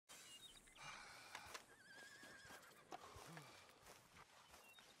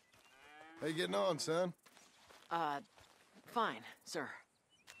How you getting on, son? Fine, sir.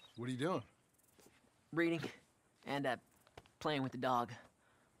 What are you doing? Reading and, playing with the dog.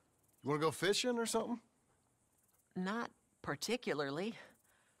 You wanna go fishing or something? Not particularly.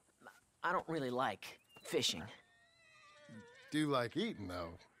 I don't really like fishing. Do like eating,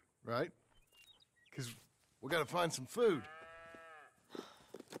 though, right? 'Cause we gotta find some food.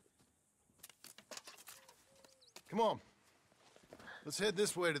 Come on. Let's head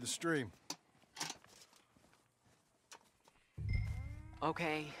this way to the stream.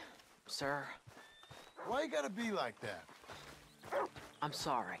 Okay, sir. Why you gotta be like that? I'm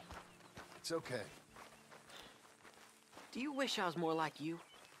sorry. It's okay. Do you wish I was more like you?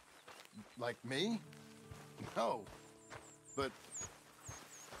 Like me? No. But...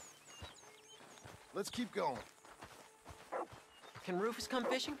 let's keep going. Can Rufus come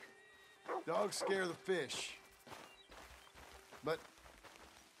fishing? Dogs scare the fish. But...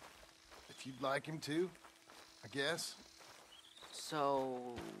 if you'd like him to, I guess.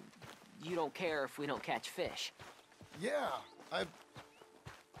 So... you don't care if we don't catch fish? Yeah,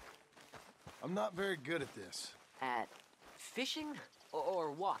 I'm not very good at this. At fishing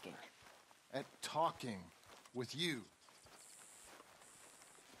or walking? At talking with you.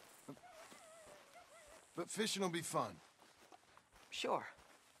 But fishing will be fun. Sure.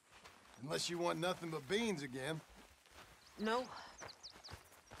 Unless you want nothing but beans again. No.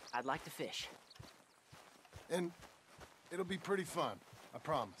 I'd like to fish. And it'll be pretty fun, I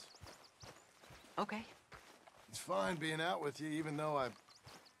promise. Okay. It's fine being out with you, even though I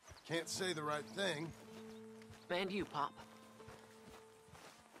can't say the right thing. And you, Pop.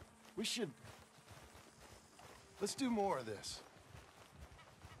 We should... let's do more of this.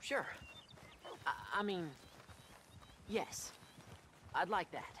 Sure. I mean, yes. I'd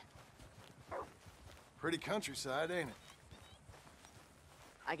like that. Pretty countryside, ain't it?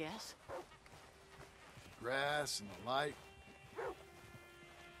 I guess. Grass and the light.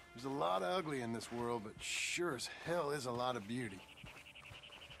 There's a lot of ugly in this world, but sure as hell is a lot of beauty.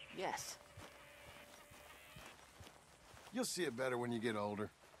 Yes. You'll see it better when you get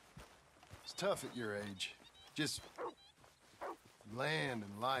older. It's tough at your age. Just land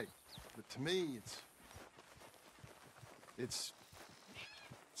and light. But to me, it's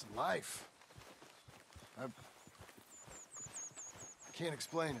life. I can't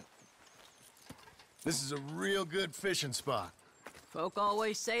explain it. This is a real good fishing spot. Folk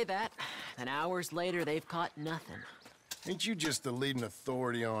always say that, and hours later they've caught nothing. Ain't you just the leading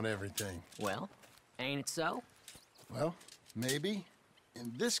authority on everything? Well, ain't it so? Well, maybe.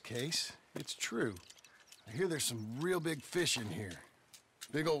 In this case, it's true. I hear there's some real big fish in here.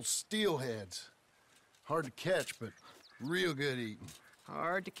 Big old steelheads. Hard to catch, but real good eating.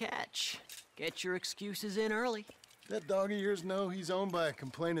 Hard to catch. Get your excuses in early. That dog of yours know he's owned by a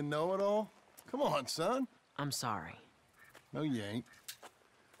complaining know-it-all? Come on, son. I'm sorry. No, you ain't.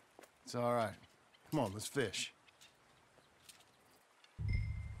 It's all right. Come on, let's fish.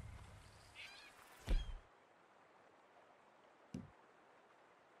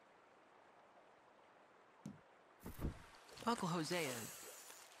 Uncle Hosea,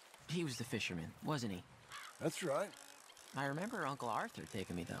 he was the fisherman, wasn't he? That's right. I remember Uncle Arthur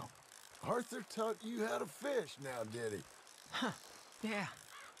taking me, though. Arthur taught you how to fish now, did he? Huh. Yeah.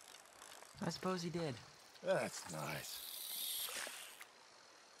 I suppose he did. That's nice.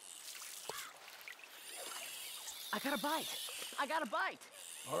 I got a bite! I got a bite!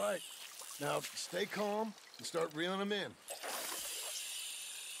 All right. Now, stay calm and start reeling them in.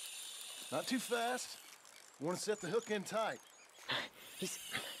 Not too fast. You want to set the hook in tight. He's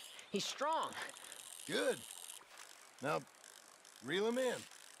strong. Good. Now, reel him in.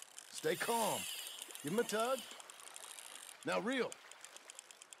 Stay calm. Give him a tug. Now reel.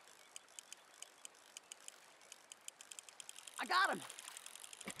 I got him!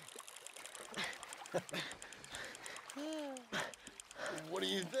 What do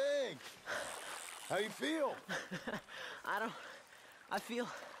you think? How you feel? I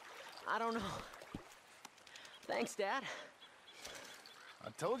don't know. Thanks, Dad. I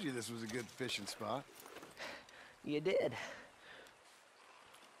told you this was a good fishing spot. You did.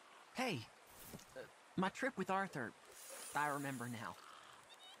 Hey, my trip with Arthur, I remember now.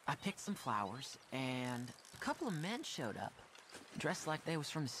 I picked some flowers, and a couple of men showed up, dressed like they was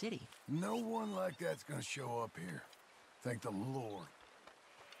from the city. No one like that's gonna show up here. Thank the Lord.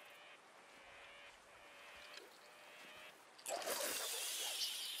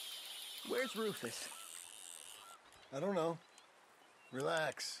 Where's Rufus? I don't know.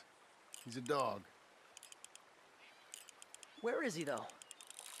 Relax. He's a dog. Where is he, though?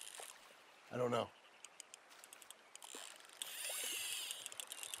 I don't know.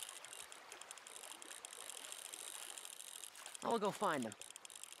 I'll go find them.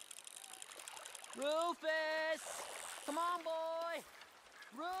 Rufus! Come on, boy!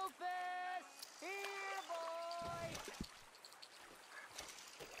 Rufus! Here, boy!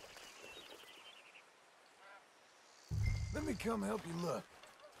 Let me come help you look.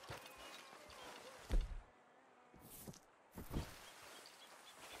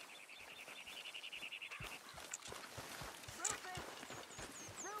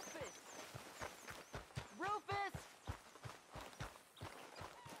 Rufus!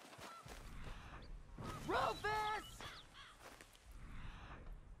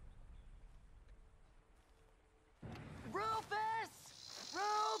 Rufus!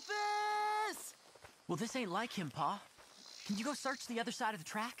 Rufus! Well, this ain't like him, Pa. Can you go search the other side of the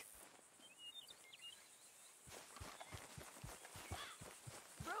track?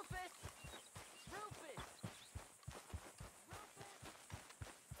 Rufus! Rufus!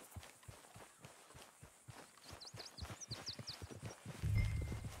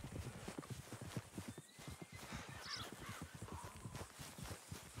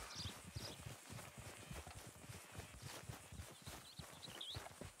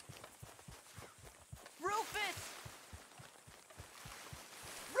 Rufus!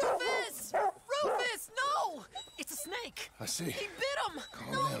 Rufus! Rufus! No! It's a snake! I see. He bit him!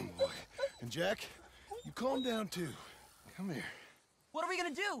 Calm down, boy. And Jack, you calm down too. Come here. What are we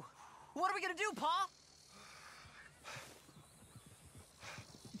gonna do? What are we gonna do, Pa?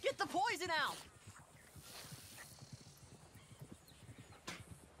 Get the poison out!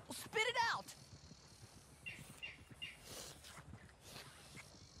 Well, spit it out!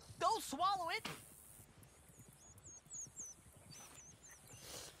 Don't swallow it!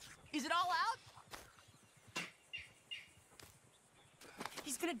 Is it all out?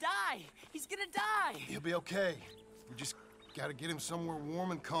 He's gonna die! He's gonna die! He'll be okay. We just gotta get him somewhere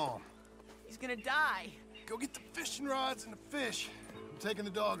warm and calm. He's gonna die! Go get the fishing rods and the fish. I'm taking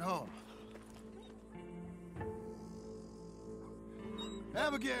the dog home.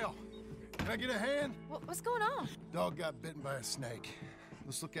 Abigail, can I get a hand? What's going on? Dog got bitten by a snake.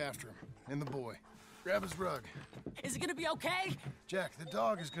 Let's look after him. And the boy. Grab his rug. Is it gonna be okay? Jack, the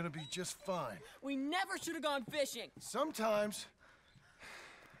dog is gonna be just fine. We never should have gone fishing! Sometimes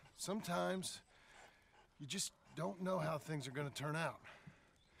you just don't know how things are gonna turn out.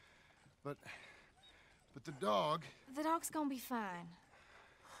 But the dog... The dog's gonna be fine.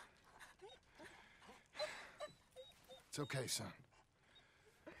 It's okay, son.